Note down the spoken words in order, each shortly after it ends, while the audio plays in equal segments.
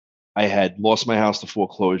I had lost my house to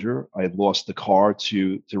foreclosure. I had lost the car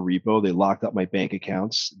to repo. They locked up my bank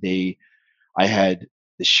accounts. I had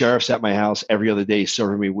the sheriffs at my house every other day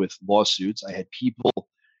serving me with lawsuits. I had people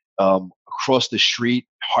across the street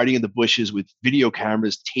hiding in the bushes with video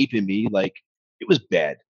cameras taping me. Like, it was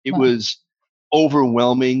bad. It Wow. was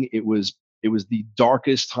overwhelming. It was the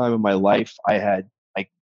darkest time of my life. I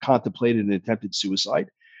contemplated an attempted suicide.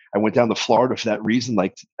 I went down to Florida for that reason.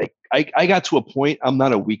 I got to a point. I'm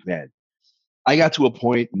not a weak man. I got to a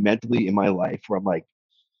point mentally in my life where I'm like,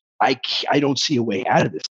 I don't see a way out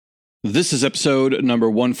of this. This is episode number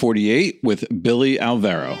 148 with Billy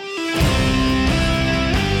Alvaro.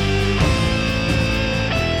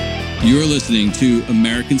 You're listening to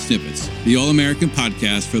American Snippets, the all-American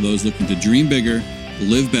podcast for those looking to dream bigger,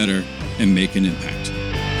 live better, and make an impact.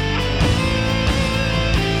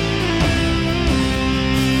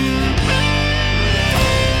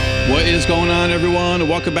 What is going on, everyone?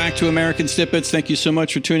 Welcome back to American Snippets. Thank you so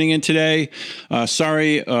much for tuning in today.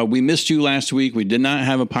 Sorry, we missed you last week. We did not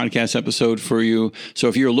have a podcast episode for you. So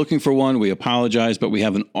if you're looking for one, we apologize, but we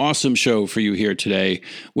have an awesome show for you here today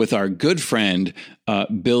with our good friend,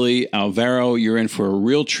 Billy Alvaro. You're in for a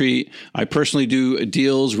real treat. I personally do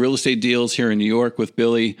deals, real estate deals here in New York with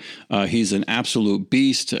Billy. He's an absolute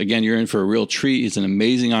beast. Again, you're in for a real treat. He's an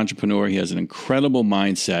amazing entrepreneur. He has an incredible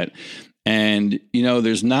mindset. And, you know,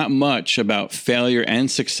 there's not much about failure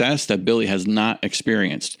and success that Billy has not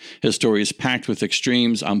experienced. His story is packed with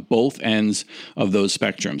extremes on both ends of those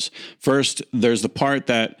spectrums. First, there's the part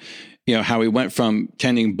that, you know, how he went from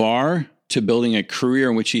tending bar to building a career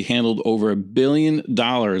in which he handled over $1 billion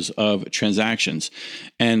of transactions,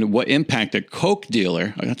 and what impact a Coke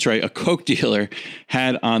dealer, that's right, a Coke dealer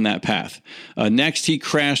had on that path. Next, he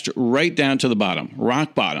crashed right down to the bottom,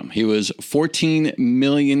 rock bottom. He was $14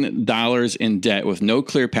 million in debt with no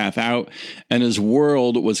clear path out, and his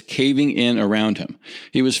world was caving in around him.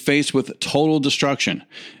 He was faced with total destruction,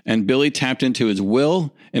 and Billy tapped into his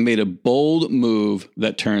will and made a bold move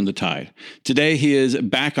that turned the tide. Today, he is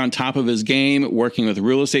back on top of his game, working with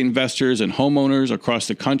real estate investors and homeowners across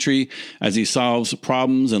the country as he solves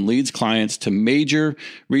problems and leads clients to major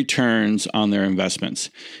returns on their investments.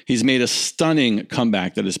 He's made a stunning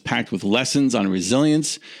comeback that is packed with lessons on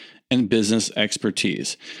resilience and business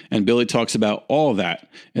expertise. And Billy talks about all of that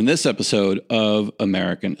in this episode of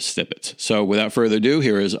American Snippets. So without further ado,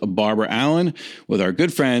 here is Barbara Allen with our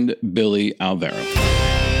good friend, Billy Alvaro.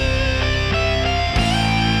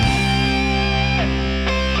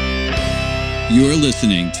 You're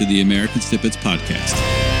listening to the American Snippets podcast.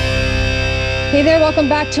 Hey there, welcome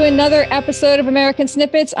back to another episode of American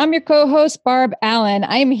Snippets. I'm your co-host, Barb Allen.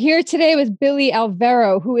 I am here today with Billy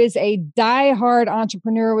Alvaro, who is a die-hard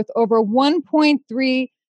entrepreneur with over $1.3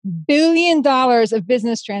 billion of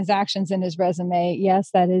business transactions in his resume.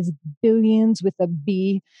 Yes, that is billions with a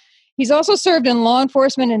B. He's also served in law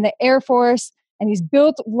enforcement in the Air Force, and he's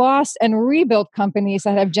built, lost, and rebuilt companies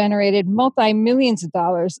that have generated multi-millions of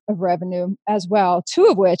dollars of revenue as well, two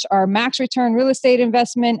of which are Max Return Real Estate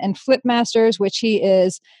Investment and Flipmasters, which he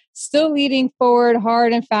is still leading forward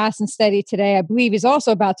hard and fast and steady today. I believe he's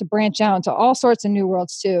also about to branch out into all sorts of new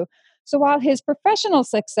worlds too. So while his professional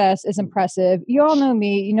success is impressive, you all know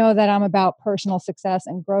me, you know that I'm about personal success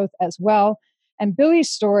and growth as well. And Billy's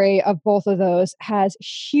story of both of those has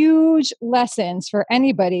huge lessons for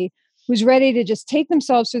anybody who's ready to just take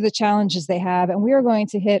themselves through the challenges they have. And we are going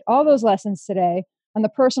to hit all those lessons today on the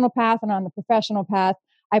personal path and on the professional path.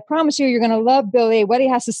 I promise you, you're going to love Billy, what he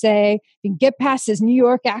has to say. You can get past his New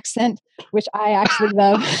York accent, which I actually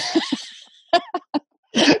love.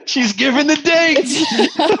 She's giving the dates.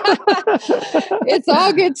 It's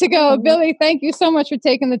all good to go. Billy, thank you so much for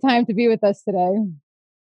taking the time to be with us today.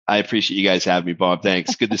 I appreciate you guys having me, Bob.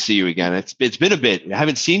 Thanks. Good to see you again. It's been a bit. I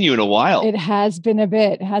haven't seen you in a while. It has been a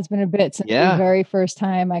bit. It has been a bit since the very first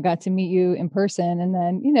time I got to meet you in person. And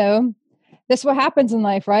then, you know, this is what happens in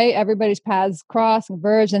life, right? Everybody's paths cross and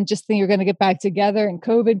converge and just think you're going to get back together, and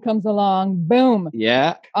COVID comes along. Boom.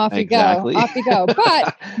 Yeah. Off you go. Off you go.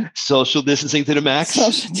 But social distancing to the max.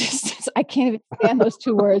 Social distance. I can't even stand those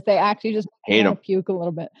two words. They actually just hate them. Puke a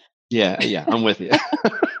little bit. Yeah, I'm with you.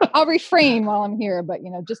 I'll refrain while I'm here, but, you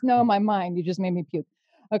know, just know in my mind, you just made me puke.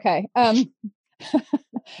 Okay.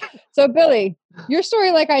 So Billy, your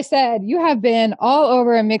story, like I said, you have been all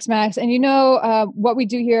over a Mixmax, and you know what we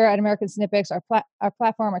do here at American Snippets, our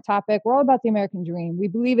platform, our topic, we're all about the American dream. We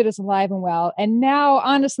believe it is alive and well. And now,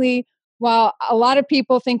 honestly, while a lot of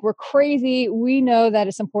people think we're crazy, we know that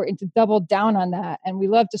it's important to double down on that. And we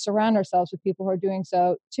love to surround ourselves with people who are doing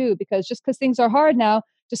so too, because just because things are hard now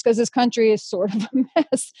just because this country is sort of a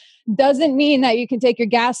mess doesn't mean that you can take your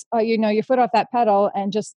your foot off that pedal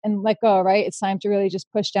and let go, right? It's time to really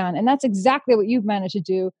just push down. And that's exactly what you've managed to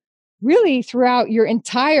do really throughout your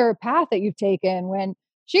entire path that you've taken. When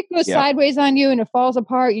shit goes sideways on you and it falls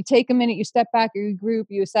apart, you take a minute, you step back, you regroup,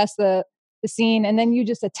 you assess the scene, and then you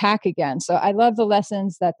just attack again. So I love the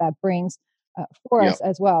lessons that brings for us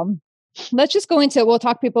as well. Let's just go into, we'll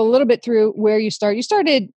talk people a little bit through where you started. You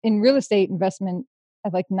started in real estate investment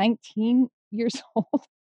at like 19 years old.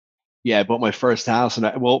 Yeah, I bought my first house,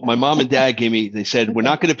 and my mom and dad they said, we're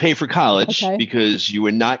not going to pay for college because you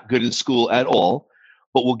were not good in school at all,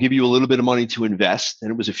 but we'll give you a little bit of money to invest.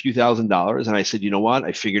 And it was a few $1,000s. And I said, you know what?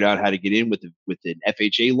 I figured out how to get in with an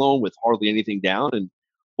FHA loan with hardly anything down, and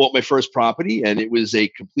bought my first property, and it was a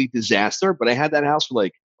complete disaster. But I had that house for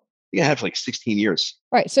I had for 16 years.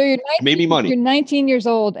 Right. So you're 19, made me money. You're 19 years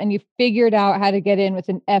old and you figured out how to get in with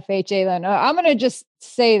an FHA loan. I'm going to just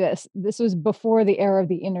say this. This was before the era of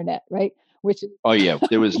the internet, right? Oh yeah,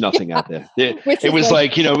 there was nothing out there. It was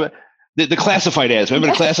the classified ads.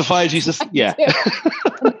 Remember the classifieds?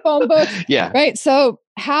 The phone books. Yeah. Right. So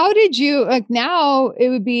how did you, now it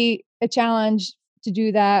would be a challenge to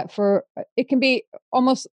do that it can be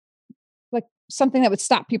almost something that would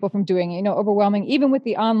stop people from doing it, overwhelming, even with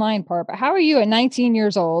the online part. But how are you at 19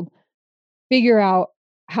 years old figure out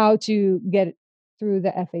how to get through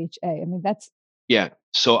the FHA? I mean, yeah.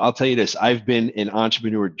 So I'll tell you this, I've been an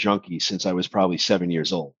entrepreneur junkie since I was probably 7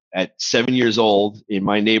 years old. At 7 years old in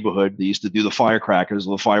my neighborhood, they used to do the firecrackers,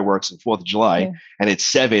 the fireworks on 4th of July. Yeah. And at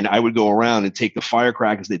 7, I would go around and take the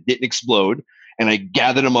firecrackers that didn't explode and I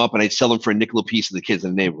gathered them up and I'd sell them for a nickel a piece to the kids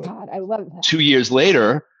in the neighborhood. God, I love that. 2 years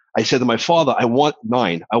later, I said to my father, I want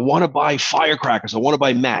 9. I want to buy firecrackers. I want to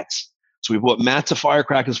buy mats. So we bought mats of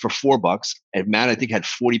firecrackers for $4. And mat, I think, had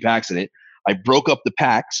 40 packs in it. I broke up the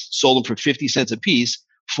packs, sold them for 50 cents a piece.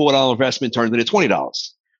 $4 investment turned into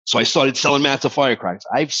 $20. So I started selling mats of firecrackers.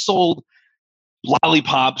 I've sold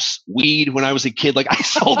lollipops, weed when I was a kid. I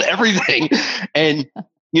sold everything. And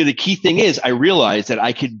the key thing is I realized that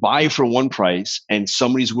I could buy for one price and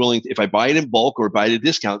somebody's willing if I buy it in bulk or buy it at a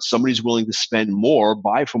discount, somebody's willing to spend more,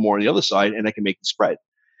 buy for more on the other side, and I can make the spread.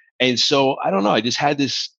 And so I don't know. I just had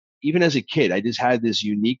this, even as a kid, I just had this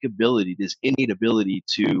unique ability, this innate ability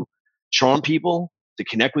to charm people, to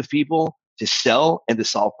connect with people, to sell, and to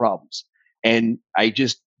solve problems. And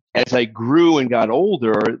as I grew and got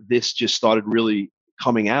older, this just started really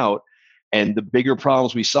coming out. And the bigger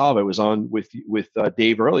problems we solve, I was on with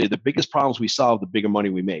Dave earlier, the biggest problems we solve, the bigger money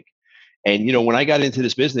we make. And, when I got into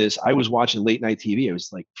this business, I was watching late night TV. I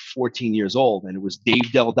was 14 years old, and it was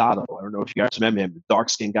Dave Delgado. I don't know if you guys remember him, the dark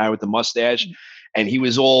skinned guy with the mustache. And he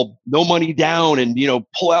was all no money down and,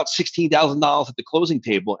 pull out $16,000 at the closing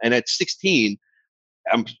table. And at 16,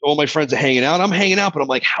 all my friends are hanging out. I'm hanging out, but I'm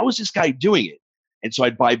like, how is this guy doing it? And so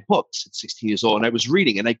I'd buy books at 16 years old and I was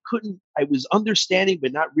reading and I was understanding,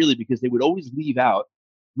 but not really, because they would always leave out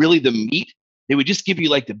really the meat. They would just give you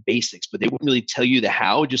the basics, but they wouldn't really tell you the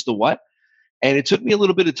how, just the what. And it took me a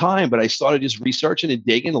little bit of time, but I started just researching and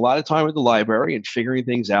digging a lot of time at the library and figuring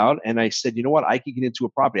things out. And I said, you know what, I could get into a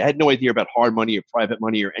property. I had no idea about hard money or private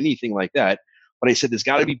money or anything like that. But I said, there's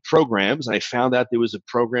got to be programs. And I found out there was a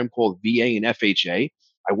program called VA and FHA.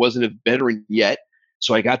 I wasn't a veteran yet.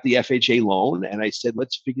 So I got the FHA loan and I said,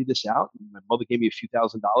 let's figure this out. And my mother gave me a few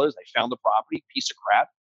 $1,000s. I found the property, piece of crap,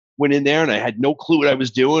 went in there and I had no clue what I was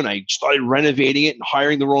doing. I started renovating it and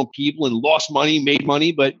hiring the wrong people and lost money, made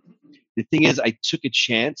money. But the thing is, I took a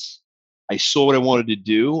chance. I saw what I wanted to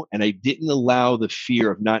do and I didn't allow the fear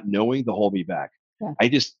of not knowing to hold me back. Yeah.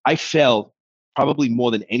 I failed probably more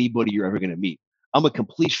than anybody you're ever going to meet. I'm a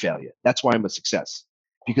complete failure. That's why I'm a success,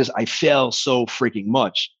 because I fail so freaking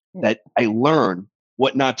much that I learn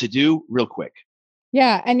what not to do real quick.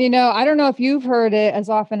 Yeah. And, I don't know if you've heard it as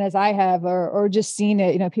often as I have or just seen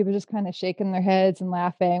it, people just kind of shaking their heads and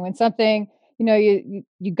laughing when something, you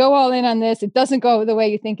go all in on this, it doesn't go the way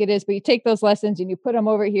you think it is, but you take those lessons and you put them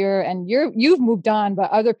over here and you've moved on, but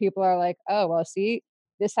other people are like, oh, well, see,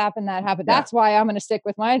 this happened, that happened. Yeah. That's why I'm going to stick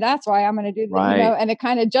with that's why I'm going to do this, right. And it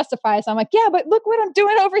kind of justifies. I'm like, yeah, but look what I'm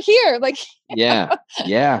doing over here. Yeah.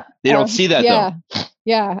 They don't see that though.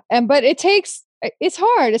 Yeah. But it's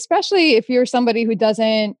hard, especially if you're somebody who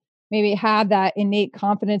doesn't maybe have that innate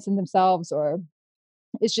confidence in themselves or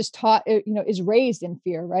is just taught, is raised in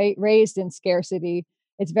fear, right? Raised in scarcity.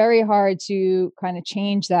 It's very hard to kind of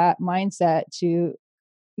change that mindset to,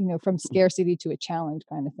 from scarcity to a challenge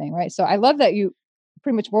kind of thing, right? So I love that you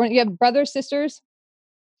pretty much born. You have brothers, sisters?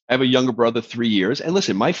 I have a younger brother, 3 years. And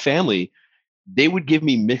listen, my family, they would give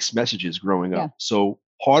me mixed messages growing up. So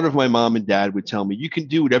part of my mom and dad would tell me, you can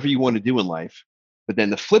do whatever you want to do in life, But then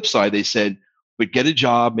the flip side, they said, but get a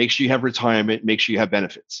job, make sure you have retirement, make sure you have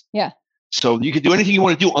benefits. Yeah. So you can do anything you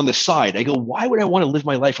want to do on the side. I go, why would I want to live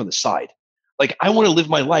my life on the side? Like, I want to live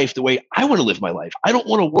my life the way I want to live my life. I don't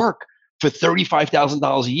want to work for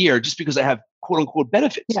 $35,000 a year just because I have quote unquote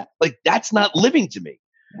benefits. Yeah. Like, that's not living to me.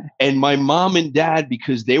 Yeah. And my mom and dad,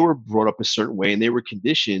 because they were brought up a certain way and they were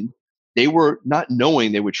conditioned, they were not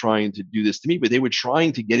knowing they were trying to do this to me, but they were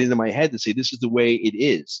trying to get into my head to say, this is the way it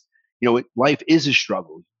is. Life is a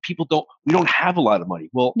struggle. We don't have a lot of money.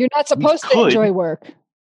 Well, you're not supposed to enjoy work.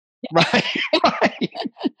 Right.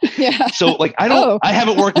 Yeah. So like, I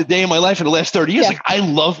haven't worked a day in my life in the last 30 years. Yeah. Like, I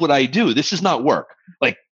love what I do. This is not work.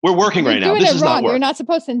 Like, we're working right now. This is not work. You're not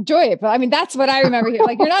supposed to enjoy it. But I mean, that's what I remember here.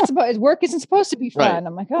 Like, work isn't supposed to be fun. Right.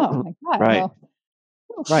 I'm like, oh my God. Right.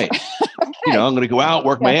 Well, right. Okay. I'm going to go out,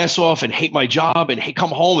 work my ass off and hate my job and come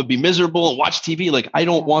home and be miserable and watch TV. Like, I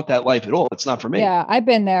don't want that life at all. It's not for me. Yeah. I've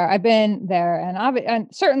been there.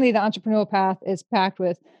 And certainly the entrepreneurial path is packed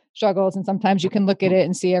with struggles. And sometimes you can look at it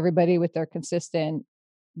and see everybody with their consistent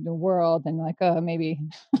world and like, oh, maybe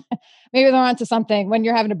they're onto something when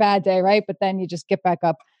you're having a bad day. Right. But then you just get back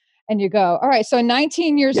up and you go, all right. So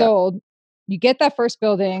 19 years old, you get that first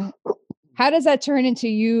building. How does that turn into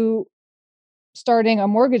you starting a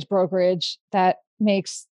mortgage brokerage that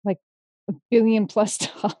makes like $1 billion+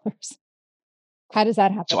 dollars? How does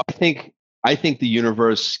that happen? So I think the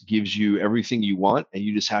universe gives you everything you want, and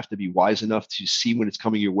you just have to be wise enough to see when it's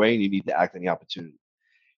coming your way, and you need to act on the opportunity.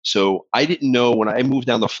 So I didn't know when I moved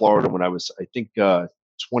down to Florida when I was, I think,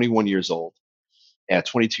 21 years old,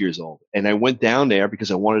 22 years old. And I went down there because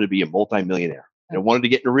I wanted to be a multimillionaire. And I wanted to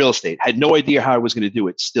get into real estate. I had no idea how I was going to do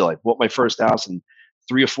it. Still, I bought my first house and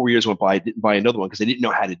 3 or 4 years went by. I didn't buy another one because I didn't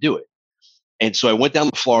know how to do it. And so I went down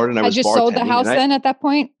to Florida and I was bartending. Had you sold the house then at that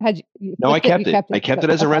point? No, I kept it. I kept it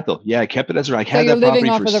as a rental. Yeah, I kept it as a rental. I had that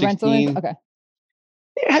property for 16. Okay.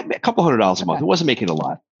 I had a couple $100 a month. It wasn't making a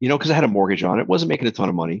lot, because I had a mortgage on it. It wasn't making a ton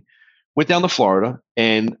of money. Went down to Florida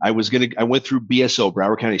and I went through BSO,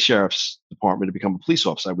 Broward County Sheriff's Department, to become a police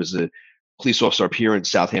officer. I was a police officer up here in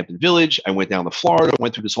Southampton Village. I went down to Florida,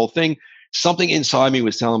 went through this whole thing. Something inside me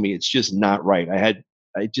was telling me it's just not right. I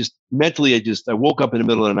woke up in the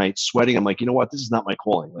middle of the night sweating. I'm like, you know what? This is not my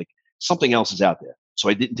calling. Like, something else is out there. So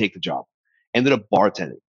I didn't take the job. Ended up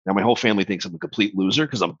bartending. Now my whole family thinks I'm a complete loser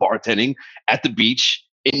because I'm bartending at the beach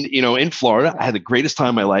in Florida. I had the greatest time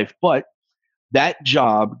of my life, but that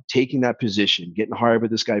job, taking that position, getting hired by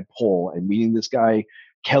this guy, Paul, and meeting this guy,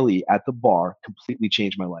 Kelly, at the bar completely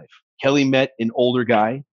changed my life. Kelly met an older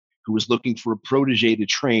guy who was looking for a protege to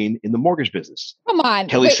train in the mortgage business. Come on.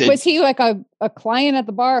 Kelly said, was he like a client at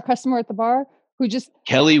the bar, a customer at the bar who just...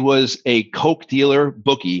 Kelly was a Coke dealer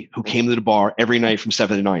bookie who came to the bar every night from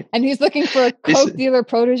 7 to 9. And he's looking for a Coke dealer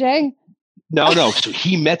protege? No. So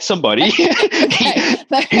he met somebody.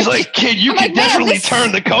 He's like, kid, you can definitely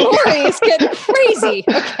turn the Coke. Story is getting crazy.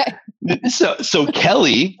 Okay. So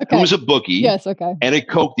Kelly, who was a bookie and a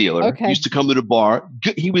Coke dealer, used to come to the bar.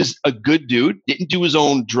 He was a good dude, didn't do his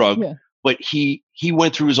own drug, but he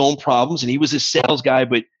went through his own problems and he was a sales guy,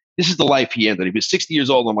 but this is the life he ended. He was 60 years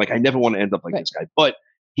old. I'm like, I never want to end up like this guy. But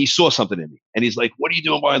he saw something in me. And he's like, what are you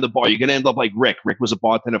doing behind the bar? You're going to end up like Rick. Rick was a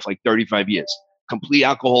bartender for like 35 years. Complete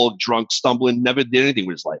alcoholic, drunk, stumbling, never did anything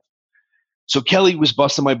with his life. So Kelly was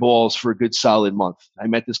busting my balls for a good solid month. I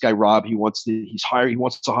met this guy, Rob. He wants to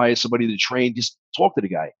hire somebody to train, just talk to the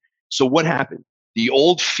guy. So what happened? The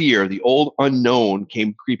old fear, the old unknown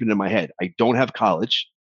came creeping in my head. I don't have college.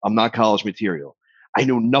 I'm not college material. I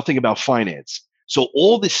know nothing about finance. So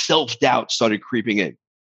all this self-doubt started creeping in.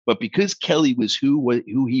 But because Kelly was who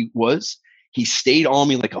he was, he stayed on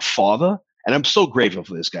me like a father. And I'm so grateful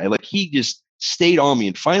for this guy. Like, he just stayed on me.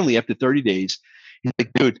 And finally, after 30 days, he's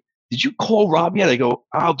like, dude, did you call Rob yet? I go,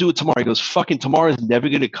 I'll do it tomorrow. He goes, fucking tomorrow is never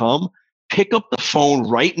going to come. Pick up the phone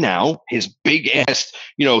right now. His big ass,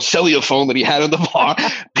 cellular phone that he had on the bar.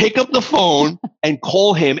 Pick up the phone and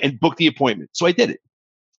call him and book the appointment. So I did it.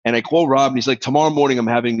 And I called Rob and he's like, tomorrow morning, I'm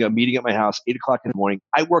having a meeting at my house, 8:00 in the morning.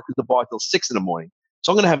 I work at the bar till 6 in the morning.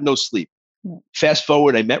 So I'm going to have no sleep. Fast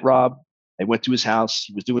forward, I met Rob. I went to his house.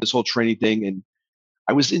 He was doing this whole training thing. And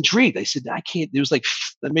I was intrigued. I said, I can't, there was like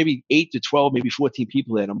maybe 8 to 12, maybe 14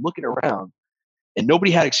 people there. And I'm looking around and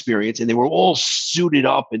nobody had experience and they were all suited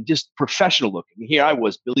up and just professional looking. And here I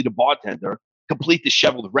was, Billy the bartender, complete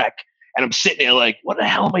disheveled wreck. And I'm sitting there like, what the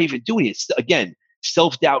hell am I even doing? It's again,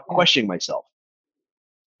 self-doubt, questioning myself.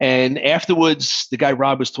 And afterwards, the guy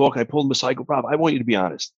Rob was talking. I pulled him aside. I go, Rob, I want you to be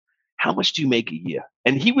honest. How much do you make a year?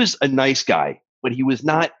 And he was a nice guy, but he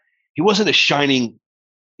wasn't a shining,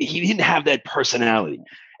 he didn't have that personality.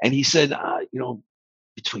 And he said,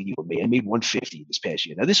 between you and me, I made 150 this past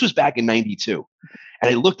year. Now this was back in 92.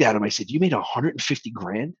 And I looked at him, I said, you made 150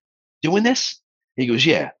 grand doing this? And he goes,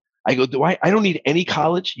 yeah. I go, I don't need any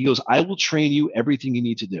college. He goes, I will train you everything you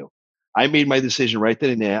need to do. I made my decision right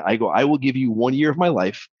then and there. I go, I will give you 1 year of my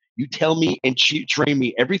life. You tell me and train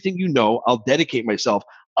me everything you know. I'll dedicate myself.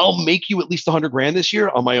 I'll make you at least 100 grand this year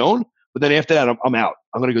on my own. But then after that, I'm out.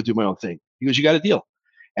 I'm going to go do my own thing. He goes, you got a deal.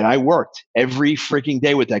 And I worked every freaking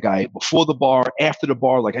day with that guy, before the bar, after the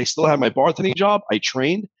bar. Like I still had my bartending job. I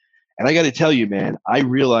trained. And I got to tell you, man, I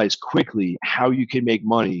realized quickly how you can make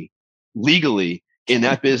money legally in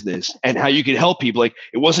that business and how you can help people. Like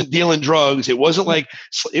it wasn't dealing drugs. It wasn't like,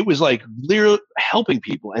 it was like literally helping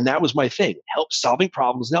people. And that was my thing, help solving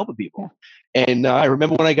problems and helping people. Yeah. And I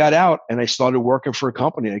remember when I got out and I started working for a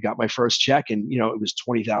company, I got my first check and, it was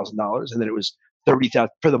 $20,000 and then it was $30,000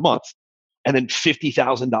 for the month and then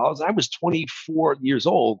 $50,000. I was 24 years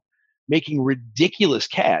old making ridiculous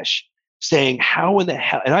cash, saying how in the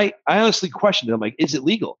hell, and I honestly questioned it. I'm like, is it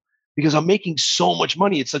legal? Because I'm making so much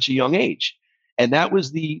money at such a young age. And that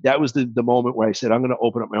was the moment where I said, I'm going to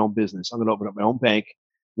open up my own business. I'm going to open up my own bank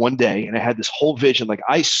one day. And I had this whole vision. Like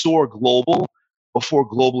I saw global before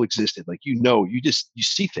global existed. Like, you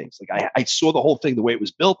see things. Like I saw the whole thing, the way it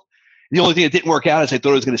was built. The only thing that didn't work out is I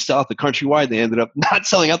thought I was going to sell out the Countrywide. They ended up not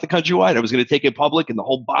selling out the Countrywide. I was going to take it public and the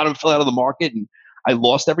whole bottom fell out of the market and I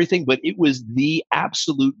lost everything. But it was the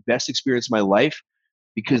absolute best experience of my life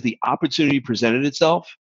because the opportunity presented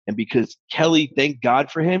itself. And because Kelly, thank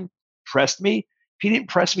God for him, pressed me. If he didn't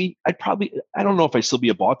press me, I don't know if I'd still be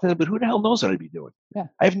a bartender, but who the hell knows what I'd be doing? Yeah.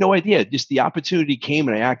 I have no idea. Just the opportunity came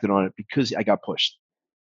and I acted on it because I got pushed.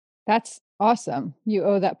 That's awesome. You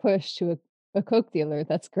owe that push to a Coke dealer.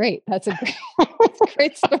 That's great. That's a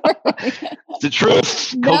great story. It's the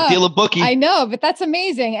truth. Coke dealer bookie. I know, but that's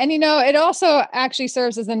amazing. And it also actually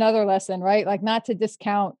serves as another lesson, right? Like not to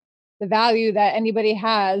discount the value that anybody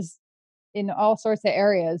has in all sorts of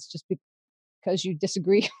areas just because you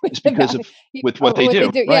disagree with with what they do.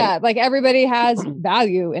 Right. Yeah, like everybody has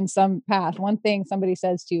value in some path. One thing somebody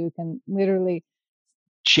says to you can literally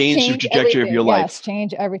change the trajectory of your life. Yes,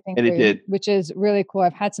 change everything. And it did. Which is really cool.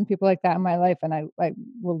 I've had some people like that in my life and I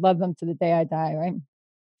will love them to the day I die, right?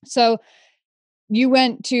 So you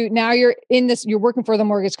went to, now you're working for the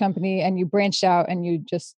mortgage company and you branched out and you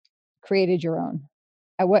just created your own.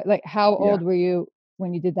 How old were you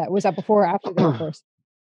when you did that? Was that before or after the Air Force?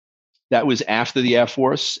 That was after the Air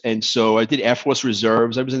Force. And so I did Air Force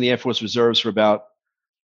Reserves. I was in the Air Force Reserves for about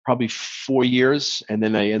probably 4 years. And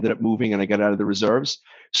then I ended up moving and I got out of the reserves.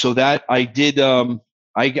 So that I did,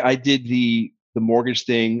 I did the mortgage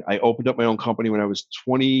thing. I opened up my own company when I was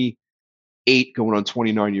 28, going on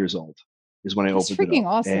 29 years old is when I opened it up. Freaking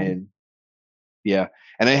awesome. And yeah.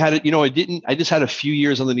 And I had it, I just had a few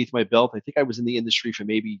years underneath my belt. I think I was in the industry for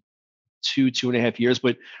maybe 2.5 years.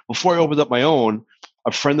 But before I opened up my own,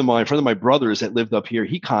 a friend of my brother's that lived up here,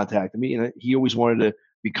 he contacted me and he always wanted to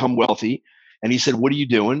become wealthy. And he said, what are you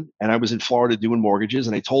doing? And I was in Florida doing mortgages.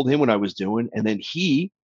 And I told him what I was doing. And then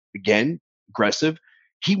he, again, aggressive,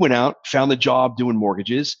 he went out, found a job doing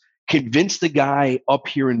mortgages, convinced the guy up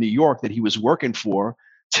here in New York that he was working for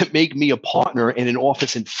to make me a partner in an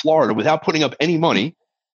office in Florida without putting up any money.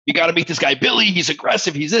 You got to meet this guy, Billy. He's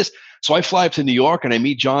aggressive. He's this. So I fly up to New York and I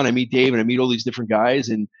meet John, I meat Dave, and I meet all these different guys.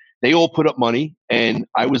 And they all put up money. And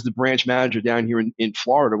I was the branch manager down here in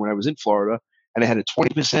Florida when I was in Florida. And I had a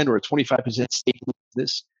 20% or a 25% stake in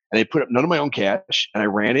this. And I put up none of my own cash and I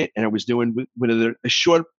ran it. And I was doing within a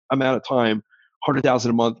short amount of time, $100,000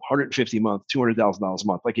 a month, $150 a month, $200,000 a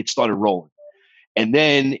month. Like it started rolling. And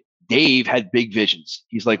then Dave had big visions.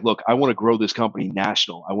 He's like, look, I want to grow this company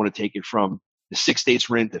national. I want to take it from the 6 states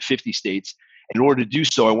we're in to 50 states. In order to do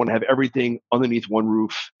so, I want to have everything underneath one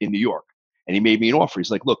roof in New York. And he made me an offer. He's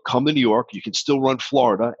like, look, come to New York. You can still run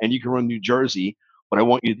Florida and you can run New Jersey, but I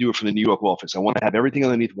want you to do it from the New York office. I want to have everything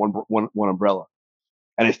underneath one umbrella.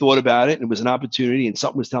 And I thought about it and it was an opportunity and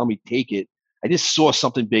something was telling me, take it. I just saw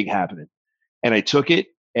something big happening and I took it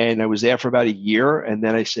and I was there for about a year. And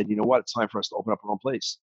then I said, you know what? It's time for us to open up our own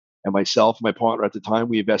place. And myself, my partner at the time,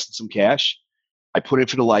 we invested some cash. I put in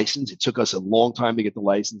for the license. It took us a long time to get the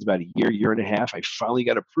license, about a year and a half. I finally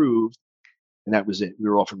got approved and that was it. We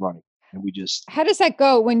were off and running. And we just. How does that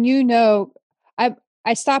go when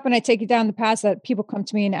I stop and I take you down the path that people come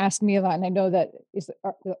to me and ask me a lot. And I know that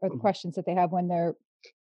are the questions that they have when they're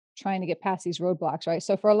trying to get past these roadblocks, right?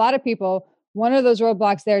 So for a lot of people, one of those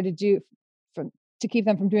roadblocks there to keep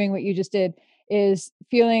them from doing what you just did is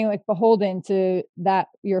feeling like beholden to that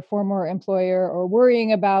your former employer or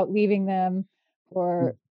worrying about leaving them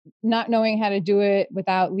or not knowing how to do it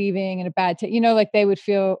without leaving in a bad like they would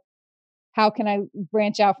feel how can I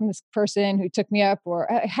branch out from this person who took me up? Or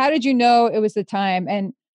how did you know it was the time?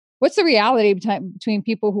 And what's the reality between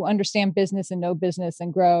people who understand business and know business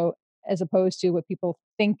and grow, as opposed to what people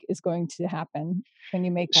think is going to happen when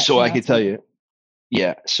you make that So I can tell announcement? you,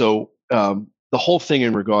 yeah. So the whole thing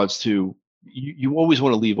in regards to you always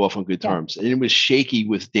want to leave off on good Yeah. terms, and it was shaky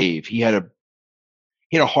with Dave. He had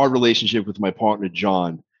a hard relationship with my partner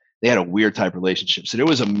John. They had a weird type relationship, so there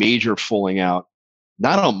was a major falling out,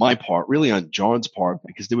 not on my part, really on John's part,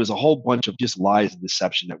 because there was a whole bunch of just lies and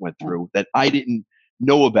deception that went through that I didn't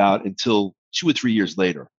know about until 2 or 3 years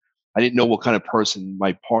later. I didn't know what kind of person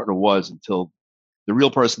my partner was until the real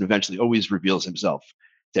person eventually always reveals himself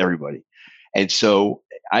to everybody. And so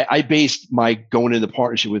I based my going into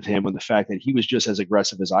partnership with him on the fact that he was just as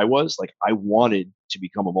aggressive as I was. Like I wanted to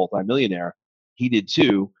become a multimillionaire. He did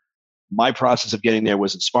too. My process of getting there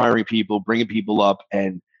was inspiring people, bringing people up,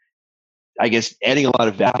 and I guess adding a lot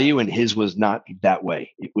of value. And his was not that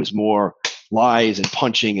way. It was more lies and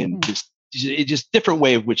punching and just different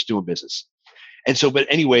way of which doing business. And so, but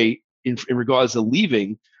anyway, in regards to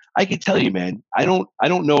leaving, I can tell you, man, I don't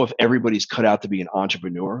know if everybody's cut out to be an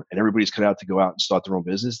entrepreneur and everybody's cut out to go out and start their own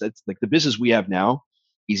business. That's like the business we have now,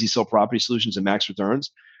 Easy Sell Property Solutions and Max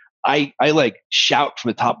Returns. I like shout from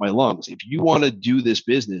the top of my lungs. If you want to do this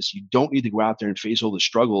business, you don't need to go out there and face all the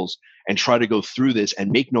struggles and try to go through this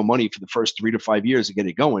and make no money for the first 3 to 5 years to get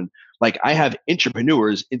it going. Like I have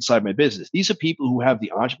entrepreneurs inside my business. These are people who have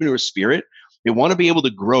the entrepreneur spirit. They want to be able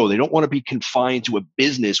to grow. They don't want to be confined to a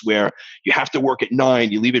business where you have to work at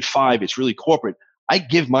 9, you leave at 5. It's really corporate. I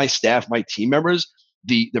give my staff, my team members,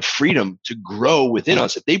 the freedom to grow within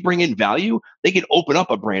us. If they bring in value, they can open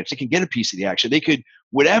up a branch. They can get a piece of the action. They could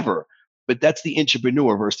whatever. But that's the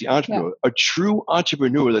entrepreneur versus the entrepreneur. Yeah. A true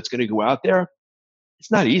entrepreneur that's going to go out there,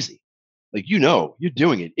 it's not easy. Like you're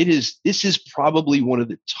doing it. This is probably one of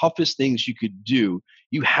the toughest things you could do.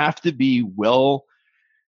 You have to be well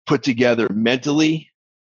put together mentally.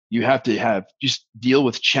 You have to just deal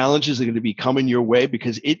with challenges that are going to be coming your way,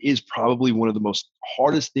 because it is probably one of the most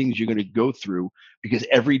hardest things you're going to go through, because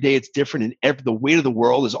every day it's different and the weight of the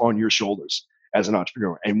world is on your shoulders as an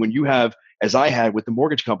entrepreneur. And when you have, as I had with the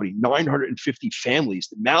mortgage company, 950 families,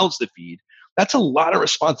 the mouths to feed, that's a lot of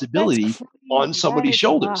responsibility on somebody's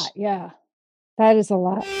shoulders. Yeah, that is a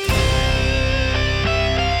lot.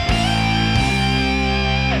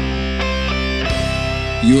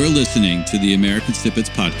 You're listening to the American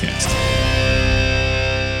Snippets podcast.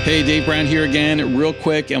 Hey, Dave Brown here again, real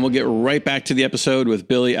quick, and we'll get right back to the episode with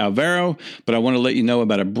Billy Alvaro. But I want to let you know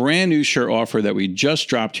about a brand new shirt offer that we just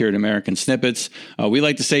dropped here at American Snippets. We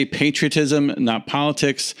like to say patriotism, not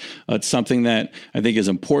politics. It's something that I think is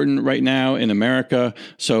important right now in America.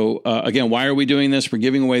 So again, why are we doing this? We're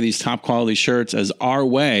giving away these top quality shirts as our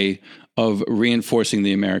way of reinforcing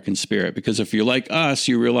the American spirit. Because if you're like us,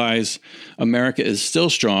 you realize America is still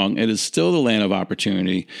strong. It is still the land of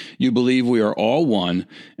opportunity. You believe we are all one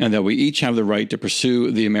and that we each have the right to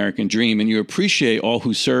pursue the American dream. And you appreciate all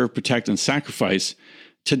who serve, protect, and sacrifice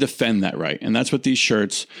to defend that right. And that's what these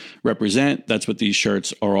shirts represent. That's what these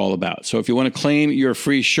shirts are all about. So if you want to claim your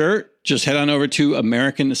free shirt, just head on over to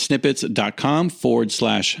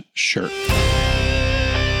americansnippets.com/shirt.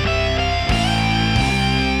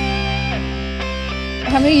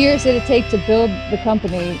 How many years did it take to build the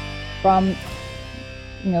company from,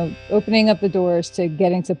 opening up the doors to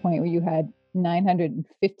getting to the point where you had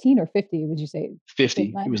 915 or 50, would you say?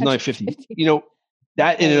 50. It was 950.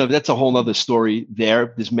 That in and of that's a whole nother story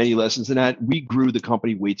there. There's many lessons in that. We grew the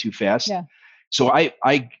company way too fast. Yeah. So I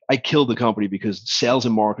killed the company because sales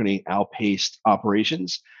and marketing outpaced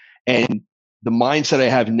operations. And the mindset I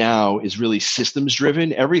have now is really systems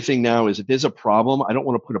driven. Everything now is, if there's a problem, I don't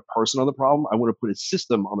want to put a person on the problem. I want to put a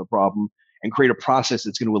system on the problem and create a process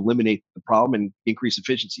that's going to eliminate the problem and increase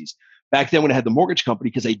efficiencies. Back then when I had the mortgage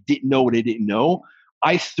company, because I didn't know what I didn't know,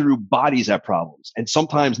 I threw bodies at problems, and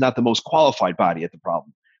sometimes not the most qualified body at the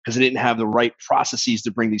problem, because I didn't have the right processes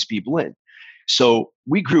to bring these people in. So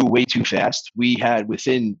we grew way too fast. We had,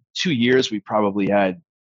 within 2 years, we probably had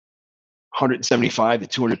 175 to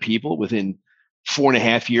 200 people. Within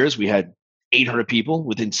 4.5 years, we had 800 people.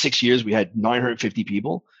 Within 6 years, we had 950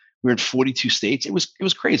 people. We were in 42 states. It was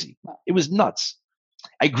crazy. It was nuts.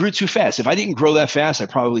 I grew too fast. If I didn't grow that fast, I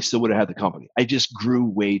probably still would have had the company. I just grew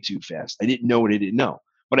way too fast. I didn't know what I didn't know.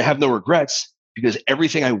 But I have no regrets, because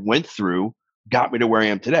everything I went through got me to where I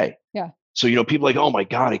am today. Yeah. So, people are like, oh my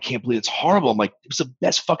God, I can't believe it's horrible. I'm like, it was the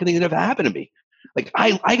best fucking thing that ever happened to me. Like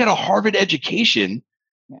I got a Harvard education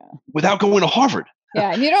without going to Harvard.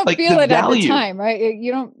 Yeah, and you don't like feel it value. at the time, right?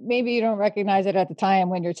 Maybe you don't recognize it at the time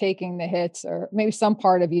when you're taking the hits, or maybe some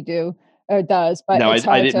part of you do. does, but No, it's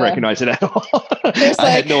I hard didn't to recognize it at all. there's I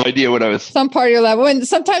had no idea what I was. some part of your life.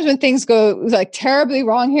 Sometimes when things go like terribly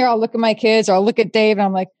wrong here, I'll look at my kids or I'll look at Dave and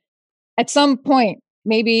I'm like, at some point,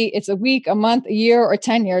 maybe it's a week, a month, a year, or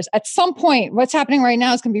 10 years. At some point, what's happening right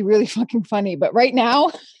now is going to be really fucking funny. But right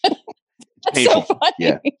now, that's Painful. so funny.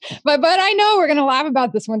 Yeah. But I know we're going to laugh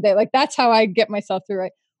about this one day. Like that's how I get myself through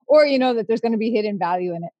it. Or, that there's going to be hidden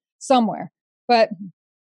value in it somewhere. But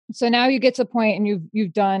so now you get to a point and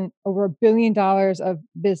you've done over $1 billion of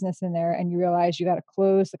business in there and you realize you got to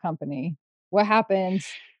close the company. What happens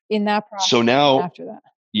in that process So now, after that?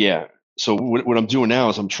 yeah. So what I'm doing now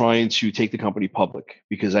is I'm trying to take the company public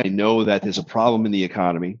because I know that there's a problem in the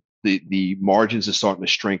economy. The margins are starting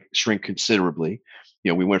to shrink considerably.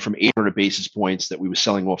 We went from 800 basis points that we were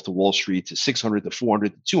selling off to Wall Street to 600 to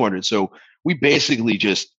 400 to 200. So we basically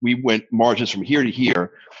we went margins from here to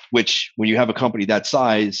here, which when you have a company that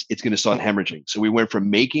size, it's going to start hemorrhaging. So we went from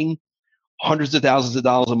making hundreds of thousands of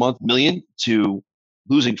dollars a month, million, to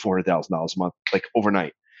losing $400,000 a month, like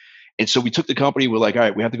overnight. And so we took the company. We're like, all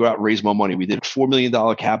right, we have to go out and raise more money. We did a $4 million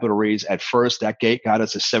capital raise at first. That got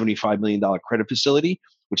us a $75 million credit facility,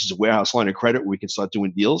 which is a warehouse line of credit where we can start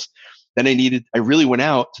doing deals. Then I really went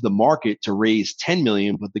out to the market to raise 10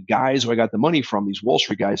 million, but the guys who I got the money from, these Wall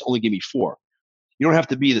Street guys, only gave me 4. You don't have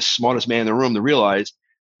to be the smartest man in the room to realize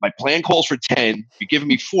my plan calls for 10. You're giving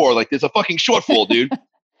me 4. Like there's a fucking shortfall, dude.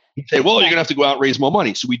 He said, well, you're gonna have to go out and raise more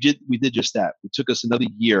money. So we did just that. It took us another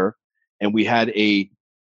year, and we had a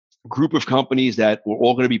group of companies that were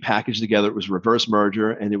all going to be packaged together. It was a reverse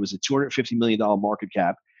merger, and it was a $250 million market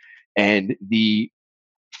cap. And the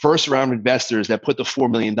first round investors that put the $4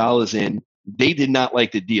 million in, they did not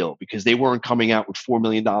like the deal because they weren't coming out with $4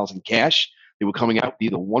 million in cash. They were coming out with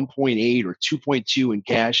either 1.8 or 2.2 in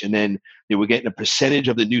cash, and then they were getting a percentage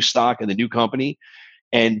of the new stock in the new company.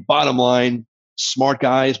 And bottom line, smart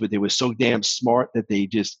guys, but they were so damn smart that they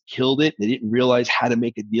just killed it. They didn't realize how to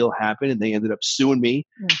make a deal happen, and they ended up suing me.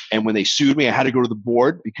 And when they sued me, I had to go to the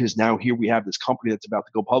board because now here we have this company that's about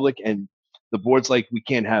to go public, and the board's like, we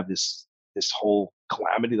can't have this whole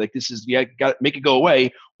calamity. Like you got to make it go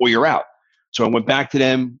away or you're out. So I went back to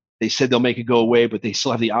them. They said they'll make it go away, but they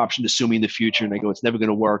still have the option to sue me in the future. And I go, it's never going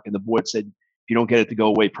to work. And the board said, if you don't get it to go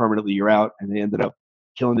away permanently, you're out. And they ended up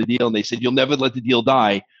killing the deal. And they said, you'll never let the deal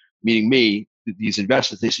die, meaning me, these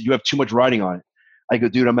investors. They said, you have too much riding on it. I go,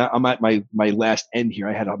 dude, I'm at my last end here.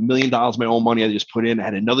 I had $1 million, my own money I just put in. I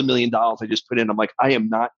had another $1 million I just put in. I'm like, I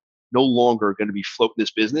am no longer going to be floating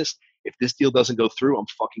this business. If this deal doesn't go through, I'm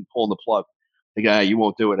fucking pulling the plug. The guy, you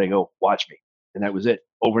won't do it. I go, watch me. And that was it.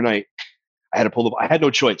 Overnight, I had to pull I had no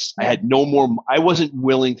choice. I had no more. I wasn't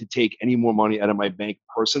willing to take any more money out of my bank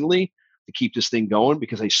personally to keep this thing going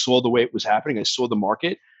because I saw the way it was happening. I saw the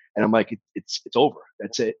market, and I'm like, it's over.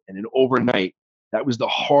 That's it. And then overnight, that was the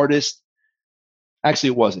hardest. Actually,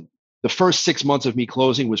 it wasn't. The first 6 months of me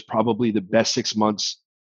closing was probably the best 6 months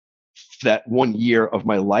that 1 year of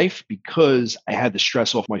my life because I had the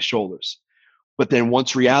stress off my shoulders. But then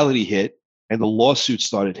once reality hit and the lawsuits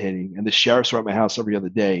started hitting and the sheriffs were at my house every other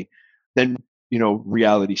day, then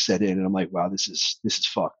reality set in, and I'm like, wow, this is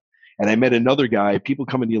fucked. And I met another guy. People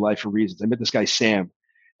come into your life for reasons. I met this guy Sam,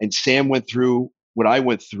 and Sam went through what I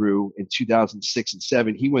went through in 2006 and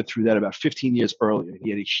 7. He went through that about 15 years earlier. He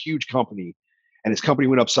had a huge company, and his company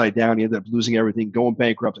went upside down. He ended up losing everything, going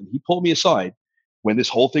bankrupt. And he pulled me aside when this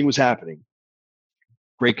whole thing was happening.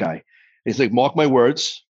 Great guy. And he's like, mark my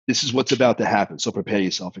words, this is what's about to happen. So prepare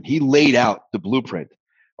yourself. And he laid out the blueprint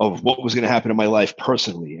of what was going to happen in my life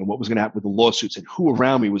personally and what was going to happen with the lawsuits and who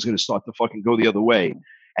around me was going to start to fucking go the other way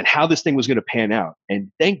and how this thing was going to pan out.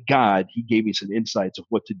 And thank God he gave me some insights of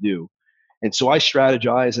what to do. And so I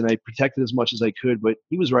strategized and I protected as much as I could, but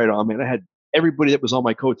he was right on, man. I had everybody that was on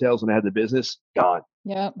my coattails when I had the business gone.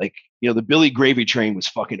 Yeah. Like, the Billy Gravy train was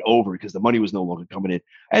fucking over because the money was no longer coming in.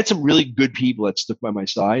 I had some really good people that stuck by my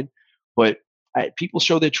side, but people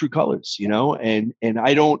show their true colors, and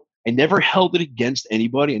I never held it against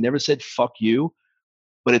anybody. I never said, fuck you,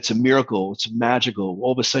 but it's a miracle. It's magical.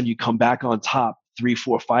 All of a sudden you come back on top 3,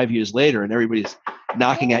 4, 5 years later and everybody's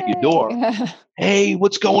knocking at your door. Hey,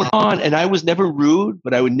 what's going on? And I was never rude,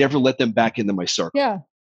 but I would never let them back into my circle. Yeah.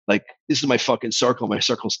 Like, this is my fucking circle. My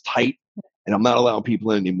circle's tight. And I'm not allowing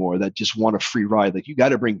people in anymore that just want a free ride. Like, you got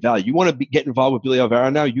to bring value. You want to get involved with Billy Alvaro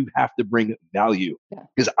now, you have to bring value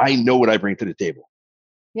because I know what I bring to the table.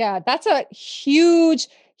 Yeah, that's a huge,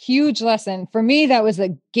 huge lesson. For me, that was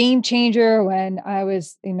a game changer when I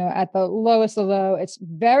was, at the lowest of low. It's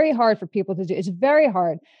very hard for people to do. It's very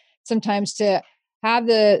hard sometimes to have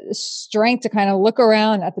the strength to kind of look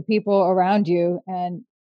around at the people around you and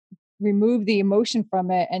remove the emotion from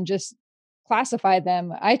it and just classify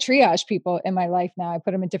them. I triage people in my life now. I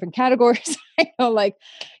put them in different categories. I know, like,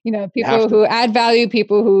 people who add value,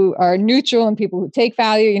 people who are neutral, and people who take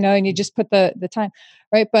value, and you just put the time,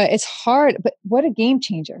 right? But it's hard. But what a game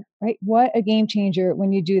changer, right? What a game changer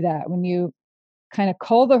when you do that, when you kind of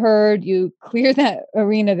cull the herd, you clear that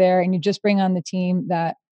arena there, and you just bring on the team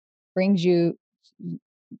that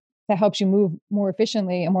helps you move more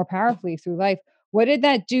efficiently and more powerfully through life. What did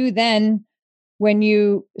that do then when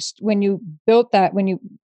you built that, when you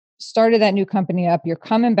started that new company up? You're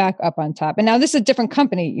coming back up on top. And now this is a different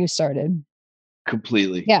company you started.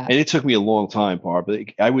 Completely. Yeah. And it took me a long time, Barb. But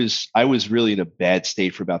I was really in a bad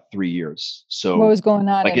state for about 3 years. So what was going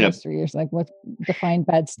on like in those 3 years? Like, what defined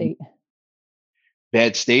bad state?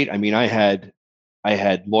 Bad state. I mean, I had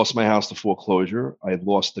lost my house to foreclosure. I had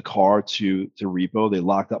lost the car to repo. They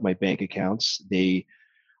locked up my bank accounts.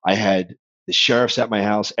 I had the sheriffs at my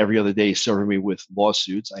house every other day serving me with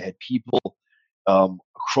lawsuits. I had people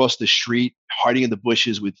across the street hiding in the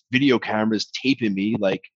bushes with video cameras taping me.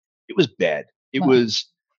 Like, it was bad. It was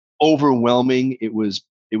overwhelming. It was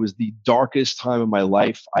the darkest time of my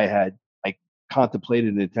life. I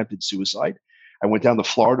contemplated an attempted suicide. I went down to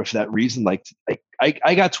Florida for that reason. Like,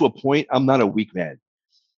 I got to a point, I'm not a weak man.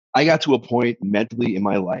 I got to a point mentally in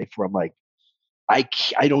my life where I'm like,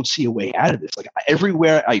 I don't see a way out of this. Like,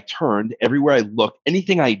 everywhere I turned, everywhere I looked,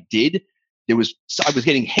 anything I did, I was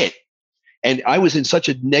getting hit. And I was in such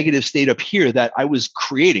a negative state up here that I was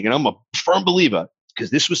creating, and I'm a firm believer, because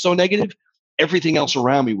this was so negative, everything else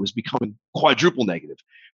around me was becoming quadruple negative,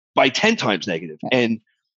 by 10 times negative. And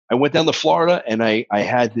I went down to Florida, and I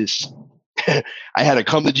had this, I had a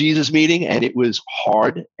come to Jesus meeting, and it was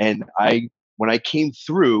hard. And when I came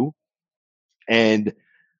through and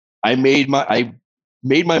I made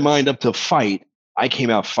my mind up to fight, I came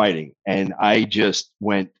out fighting, and I just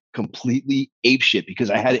went completely apeshit because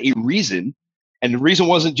I had a reason. And the reason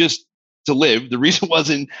wasn't just to live. The reason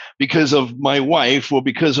wasn't because of my wife or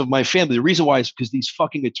because of my family. The reason why is because these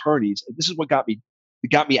fucking attorneys, this is what got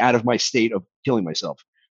me out of my state of killing myself.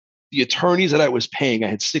 The attorneys that I was paying, I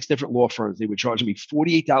had 6 different law firms. They were charging me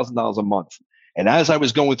 $48,000 a month. And as I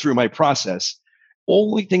was going through my process,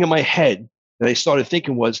 only thing in my head that I started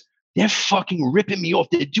thinking was, they're fucking ripping me off.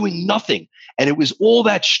 They're doing nothing. And it was all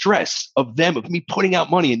that stress of me putting out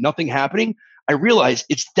money and nothing happening. I realized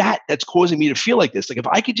it's that's causing me to feel like this. Like, if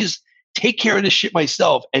I could just take care of this shit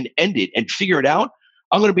myself and end it and figure it out,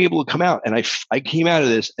 I'm going to be able to come out. And I came out of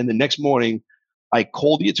this. And the next morning I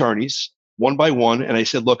called the attorneys one by one. And I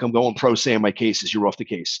said, look, I'm going pro se on my cases. You're off the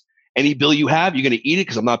case. Any bill you have, you're going to eat it,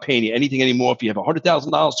 because I'm not paying you anything anymore. If you have $100,000,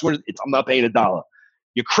 $200,000, I'm not paying $1.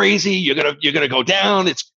 You're crazy. You're gonna go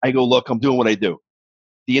down. I go, look, I'm doing what I do.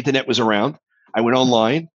 The internet was around. I went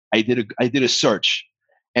online. I did a search,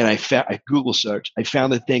 and I Google search. I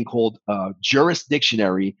found a thing called Juris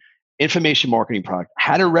Dictionary, information marketing product,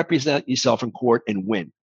 how to represent yourself in court and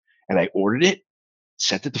win. And I ordered it,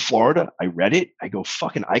 sent it to Florida. I read it. I go,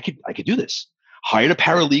 fucking, I could do this. Hired a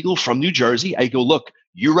paralegal from New Jersey. I go, look,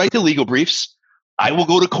 you write the legal briefs. I will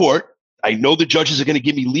go to court. I know the judges are going to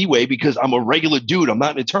give me leeway because I'm a regular dude. I'm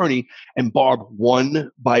not an attorney. And Barb,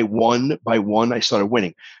 one by one, I started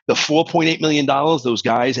winning. The $4.8 million, those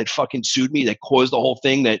guys had fucking sued me, that caused the whole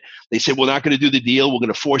thing, that they said, we're not going to do the deal. We're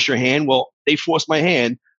going to force your hand. Well, they forced my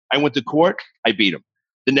hand. I went to court. I beat them.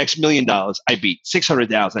 The next $1 million, I beat.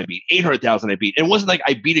 600,000, I beat. 800,000, I beat. And it wasn't like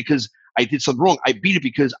I beat it because I did something wrong. I beat it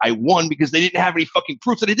because I won, because they didn't have any fucking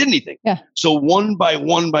proof that I did anything. Yeah. So one by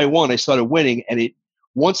one, I started winning. And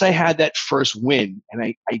once I had that first win, and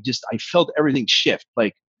I felt everything shift.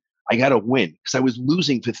 Like, I got to win, because I was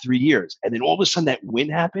losing for 3 years. And then all of a sudden that win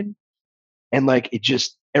happened, and like,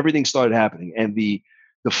 everything started happening, and the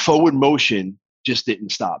forward motion just didn't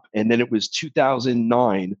stop. And then it was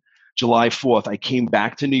 2009, July 4th, I came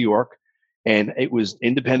back to New York, and it was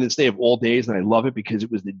Independence Day of all days. And I love it because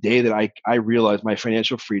it was the day that I realized my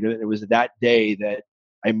financial freedom. And it was that day that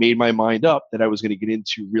I made my mind up that I was going to get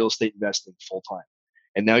into real estate investing full time.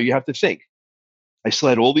 And now you have to think, I still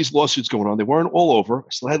had all these lawsuits going on. They weren't all over. I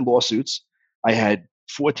still had lawsuits. I had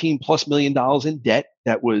 $14+ million in debt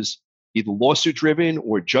that was either lawsuit driven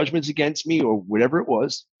or judgments against me or whatever it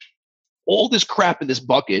was. All this crap in this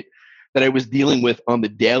bucket that I was dealing with on the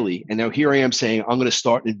daily. And now here I am saying, I'm going to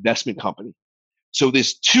start an investment company. So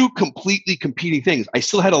there's 2 completely competing things. I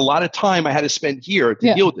still had a lot of time I had to spend here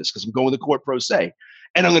to deal with this, because I'm going to court pro se.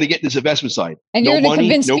 And I'm going to get this investment side. And no you're going to money,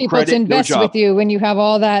 convince no people credit, to invest with you when you have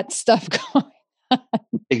all that stuff going on.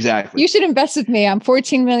 Exactly. You should invest with me. I'm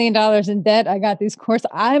 $14 million in debt. I got these courses.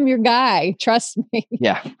 I'm your guy. Trust me.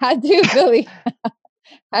 Yeah. I do, Billy.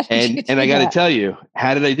 How did you And do I got to that? tell you,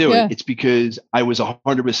 how did I do it? Yeah. It's because I was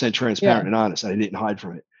 100% Yeah. transparent and honest. I didn't hide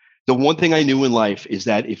from it. The one thing I knew in life is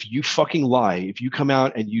that if you fucking lie, if you come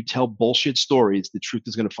out and you tell bullshit stories, the truth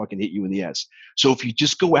is going to fucking hit you in the ass. So if you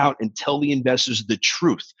just go out and tell the investors the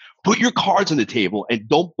truth, put your cards on the table and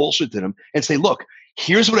don't bullshit to them and say, look,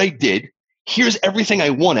 here's what I did. Here's everything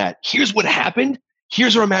I won at. Here's what happened.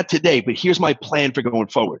 Here's where I'm at today, but here's my plan for going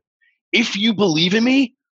forward. If you believe in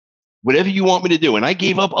me, whatever you want me to do. And I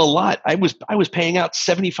gave up a lot. I was paying out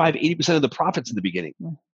 75, 80% of the profits in the beginning,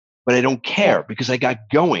 but I don't care because I got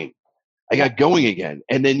going. I got going again.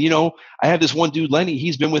 And then, I have this one dude, Lenny,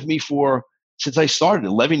 he's been with me since I started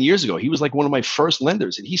 11 years ago. He was like one of my first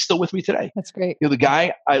lenders and he's still with me today. That's great. The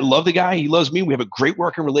guy, I love the guy. He loves me. We have a great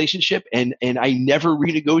working relationship and I never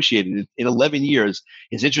renegotiated in 11 years,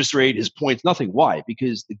 his interest rate, his points, nothing. Why?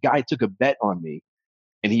 Because the guy took a bet on me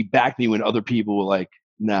and he backed me when other people were like,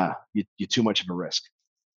 nah, you're too much of a risk.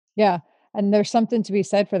 Yeah. And there's something to be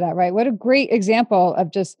said for that, right? What a great example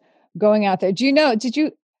of just going out there.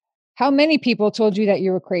 How many people told you that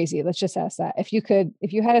you were crazy? Let's just ask that. If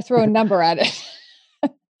you had to throw a number at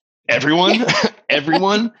it. Everyone,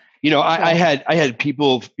 everyone, I had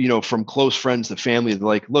people, from close friends to family, they're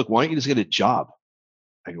like, look, why don't you just get a job?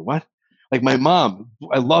 I go, what? Like my mom,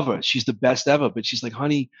 I love her. She's the best ever. But she's like,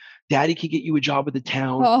 honey, daddy can get you a job at the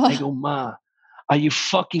town. Oh. I go, Ma, are you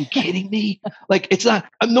fucking kidding me? Like, it's not,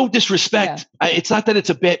 no disrespect. Yeah. It's not that it's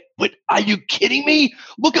a bit, but are you kidding me?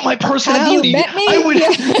 Look at my personality. Have you met me? I would,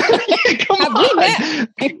 yeah, come have on.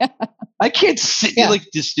 We met? I can't sit, like,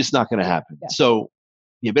 this just not going to happen. Yeah. So,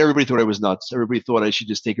 but everybody thought I was nuts. Everybody thought I should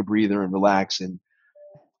just take a breather and relax. And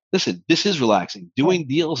listen, this is relaxing. Doing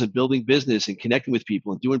deals and building business and connecting with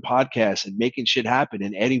people and doing podcasts and making shit happen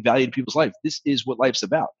and adding value to people's life. This is what life's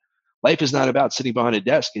about. Life is not about sitting behind a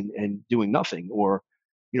desk and doing nothing or,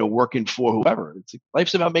 working for whoever.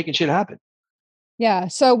 Life's about making shit happen. Yeah.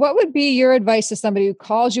 So what would be your advice to somebody who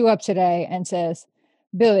calls you up today and says,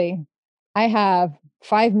 Billy, I have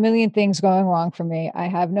 5 million things going wrong for me. I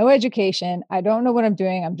have no education. I don't know what I'm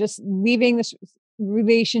doing. I'm just leaving this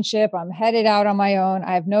relationship. I'm headed out on my own.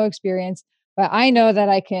 I have no experience, but I know that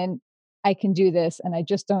I can do this and I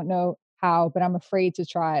just don't know how, but I'm afraid to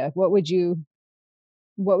try. Like, what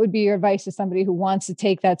would be your advice to somebody who wants to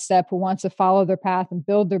take that step, who wants to follow their path and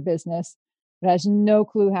build their business, but has no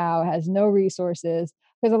clue how, has no resources?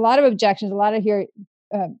 There's a lot of objections, a lot of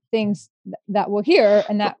things that we'll hear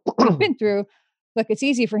and that we've been through. Look, it's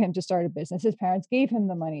easy for him to start a business. His parents gave him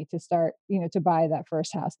the money to start, to buy that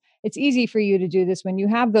first house. It's easy for you to do this when you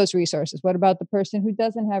have those resources. What about the person who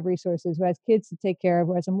doesn't have resources, who has kids to take care of,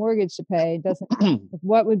 who has a mortgage to pay,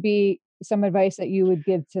 what would be some advice that you would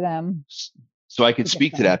give to them? So I could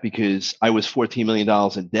speak to that because I was $14 million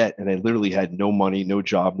in debt and I literally had no money, no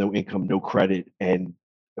job, no income, no credit, and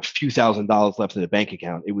a few $1,000s left in the bank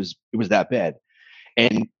account. It was that bad.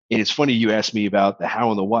 And it's funny you asked me about the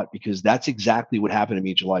how and the what, because that's exactly what happened to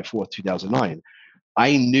me July 4th, 2009.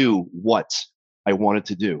 I knew what I wanted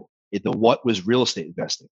to do. The what was real estate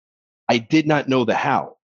investing. I did not know the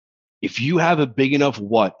how. If you have a big enough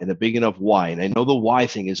what and a big enough why, and I know the why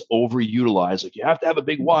thing is overutilized, like you have to have a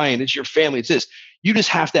big why and it's your family, it's this. You just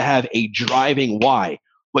have to have a driving why.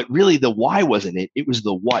 But really the why wasn't it. It was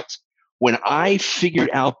the what. When I figured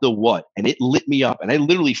out the what and it lit me up and I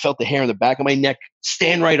literally felt the hair on the back of my neck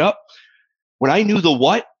stand right up. When I knew the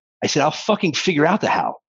what, I said, I'll fucking figure out the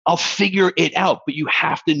how. I'll figure it out, but you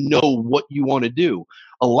have to know what you want to do.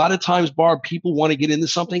 A lot of times, Barb, people want to get into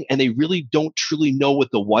something and they really don't truly know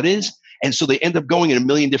what the what is. And so they end up going in a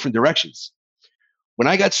million different directions. When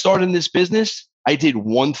I got started in this business, I did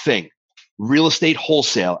one thing, real estate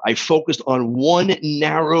wholesale. I focused on one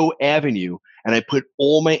narrow avenue and I put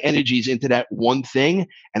all my energies into that one thing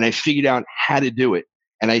and I figured out how to do it.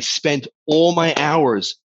 And I spent all my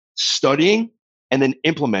hours studying and then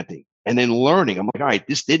implementing and then learning. I'm like, all right,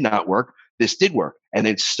 this did not work. This did work. And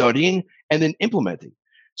then studying and then implementing.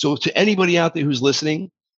 So to anybody out there who's listening,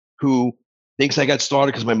 who thinks I got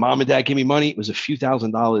started because my mom and dad gave me money, it was a few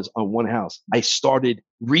 $1,000s on one house. I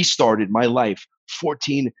restarted my life,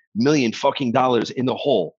 14 million fucking dollars in the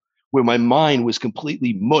hole, where my mind was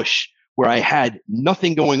completely mush, where I had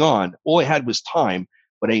nothing going on. All I had was time,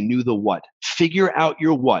 but I knew the what. Figure out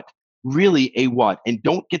your what, really a what, and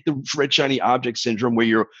don't get the red shiny object syndrome where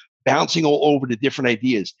you're bouncing all over the different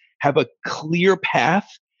ideas. Have a clear path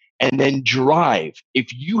and then drive.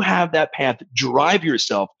 If you have that path, drive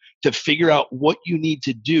yourself to figure out what you need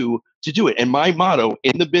to do it. And my motto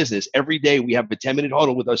in the business, every day we have a 10-minute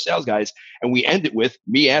huddle with our sales guys and we end it with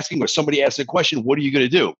me asking or somebody asking a question, what are you going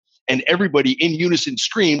to do? and everybody in unison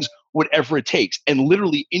screams whatever it takes. And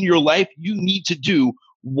literally in your life, you need to do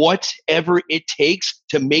whatever it takes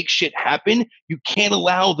to make shit happen. You can't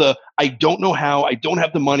allow I don't know how, I don't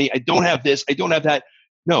have the money, I don't have this, I don't have that.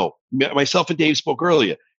 No, myself and Dave spoke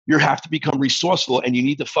earlier. You have to become resourceful, and you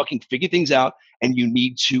need to fucking figure things out, and you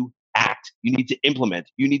need to act. You need to implement.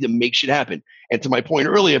 You need to make shit happen. And to my point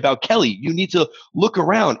earlier about Kelly, you need to look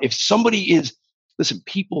around. If somebody listen,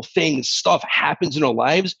 people, things, stuff happens in our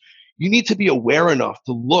lives, you need to be aware enough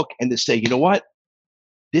to look and to say, you know what?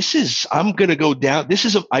 I'm going to go down.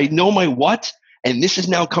 I know my what, and this is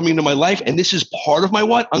now coming into my life, and this is part of my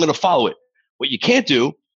what. I'm going to follow it. What you can't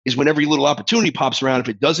do is when every little opportunity pops around, if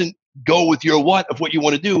it doesn't go with your what of what you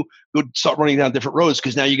want to do, go start running down different roads,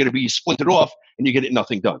 because now you're going to be splintered off and you're getting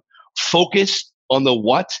nothing done. Focus on the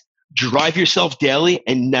what, drive yourself daily,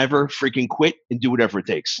 and never freaking quit, and do whatever it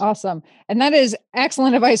takes. Awesome. And that is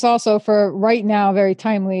excellent advice also for right now, very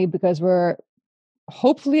timely, because we're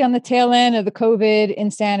hopefully on the tail end of the COVID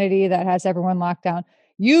insanity that has everyone locked down.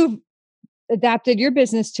 You've adapted your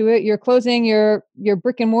business to it. You're closing your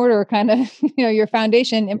brick and mortar kind of, your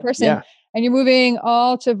foundation in person, and you're moving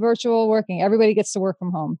all to virtual working. Everybody gets to work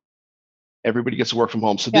from home. Everybody gets to work from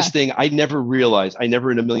home. So this thing, I never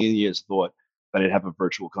in a million years thought that I'd have a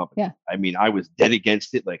virtual company. Yeah. I mean, I was dead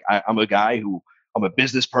against it. Like I'm a guy I'm a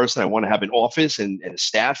business person. I want to have an office and a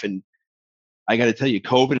staff. And I got to tell you,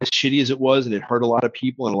 COVID, as shitty as it was, and it hurt a lot of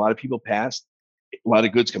people, and a lot of people passed, a lot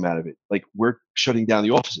of goods come out of it. Like, we're shutting down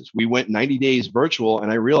the offices. We went 90 days virtual,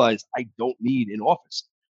 and I realized I don't need an office.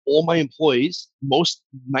 All my employees,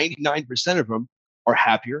 99% of them, are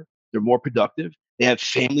happier. They're more productive. They have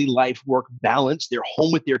family life work balance. They're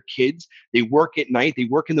home with their kids. They work at night. They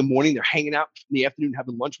work in the morning. They're hanging out in the afternoon,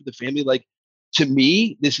 having lunch with the family. Like, to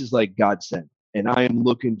me, this is like God sent. And I am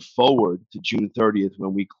looking forward to June 30th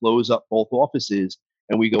when we close up both offices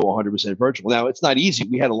and we go 100% virtual. Now, it's not easy.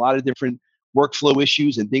 We had a lot of different workflow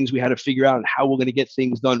issues and things we had to figure out, and how we're going to get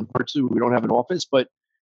things done virtually. We don't have an office, but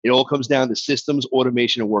it all comes down to systems,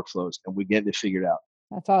 automation, and workflows, and we're getting it figured out.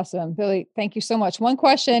 That's awesome. Billy, thank you so much. One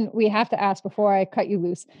question we have to ask before I cut you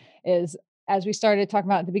loose is, as we started talking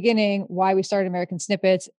about at the beginning, why we started American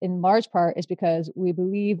Snippets in large part is because we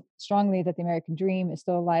believe strongly that the American dream is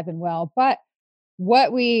still alive and well. But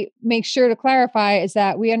what we make sure to clarify is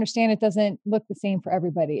that we understand it doesn't look the same for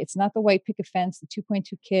everybody. It's not the white picket fence, the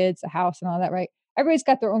 2.2 kids, a house, and all that, right? Everybody's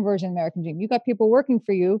got their own version of American dream. You got people working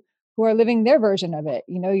for you who are living their version of it.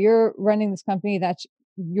 You're running this company, that's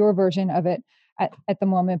your version of it at the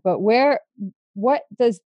moment. But what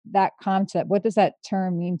does that concept, what does that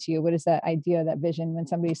term mean to you? What is that idea, that vision, when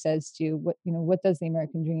somebody says to you, what does the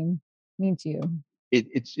American dream mean to you?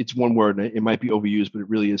 It's one word, and it might be overused, but it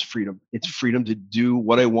really is freedom. It's freedom to do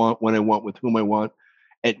what I want, when I want, with whom I want,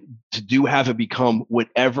 and to have it become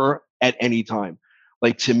whatever at any time.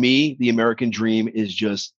 Like, to me, the American dream is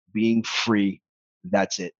just being free.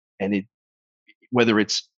 That's it. And whether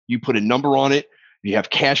it's you put a number on it, you have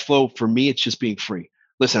cash flow. For me, it's just being free.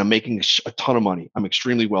 Listen, I'm making a ton of money. I'm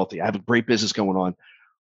extremely wealthy. I have a great business going on,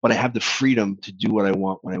 but I have the freedom to do what I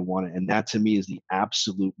want when I want it. And that, to me, is the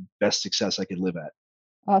absolute best success I could live at.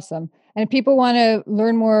 Awesome. And if people want to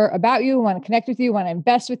learn more about you, want to connect with you, want to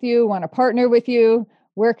invest with you, want to partner with you,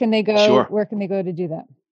 where can they go? Sure. Where can they go to do that?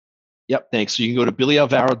 Yep. Thanks. So you can go to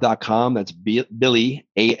billyalvaro.com. That's Billy,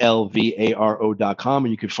 ALVARO.com.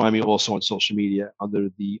 And you can find me also on social media under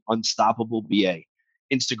the Unstoppable BA.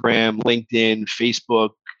 Instagram, LinkedIn, Facebook,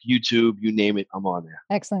 YouTube, you name it, I'm on there.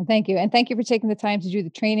 Excellent. Thank you. And thank you for taking the time to do the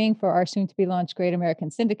training for our soon to be launched Great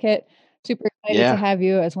American Syndicate. Super excited to have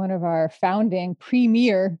you as one of our founding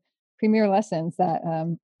premier lessons that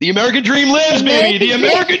the American dream lives, baby. The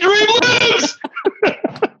American dream lives.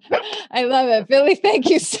 I love it. Billy, thank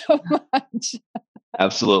you so much.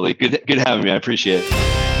 Absolutely. Good having me. I appreciate it.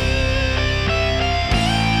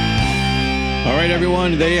 All right,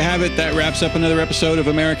 everyone, there you have it. That wraps up another episode of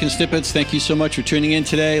American Snippets. Thank you so much for tuning in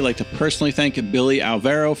today. I'd like to personally thank Billy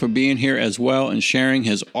Alvaro for being here as well and sharing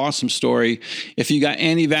his awesome story. If you got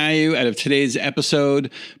any value out of today's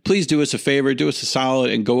episode, please do us a favor, do us a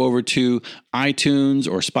solid, and go over to iTunes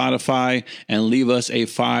or Spotify and leave us a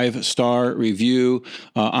 5-star review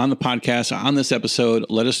on the podcast, on this episode.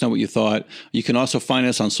 Let us know what you thought. You can also find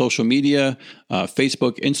us on social media,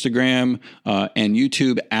 Facebook, Instagram, and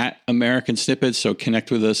YouTube at American Snippets. So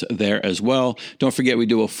connect with us there as well. Don't forget, we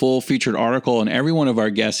do a full featured article on every one of our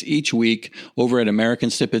guests each week over at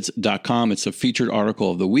americansnippets.com. It's a featured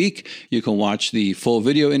article of the week. You can watch the full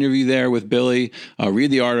video interview there with Billy,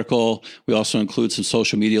 read the article. We also include some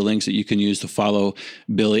social media links that you can use to follow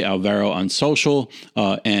Billy Alvaro on social,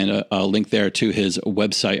 and a link there to his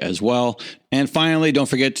website as well. And finally, don't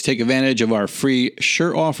forget to take advantage of our free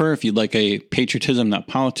shirt offer. If you'd like a patriotism, not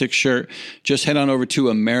politics shirt, just head on over to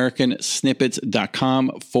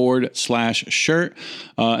americansnippets.com/shirt.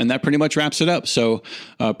 And that pretty much wraps it up. So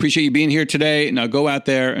appreciate you being here today. Now go out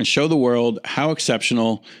there and show the world how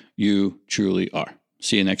exceptional you truly are.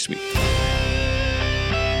 See you next week.